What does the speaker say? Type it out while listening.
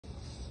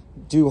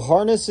Do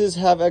harnesses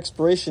have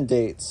expiration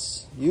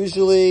dates?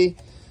 Usually,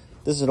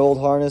 this is an old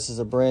harness, this is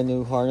a brand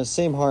new harness,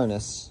 same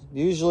harness.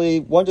 Usually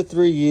 1 to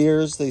 3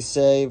 years, they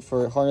say,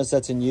 for a harness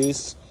that's in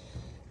use.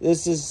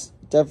 This is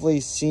definitely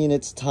seen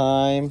its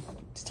time.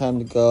 It's time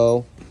to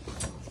go.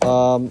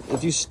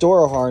 If you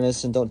store a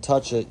harness and don't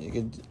touch it, you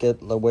could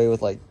get away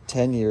with like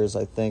 10 years,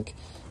 I think.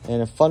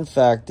 And a fun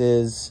fact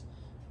is,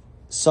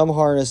 some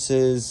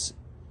harnesses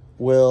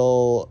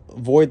will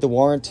void the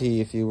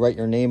warranty if you write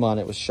your name on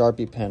it with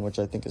Sharpie pen, which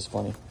I think is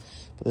funny.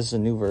 But this is a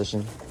new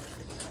version.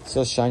 See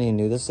how shiny and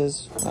new this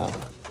is? Wow.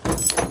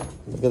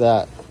 Look at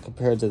that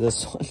compared to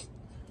this one.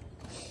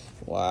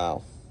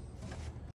 Wow.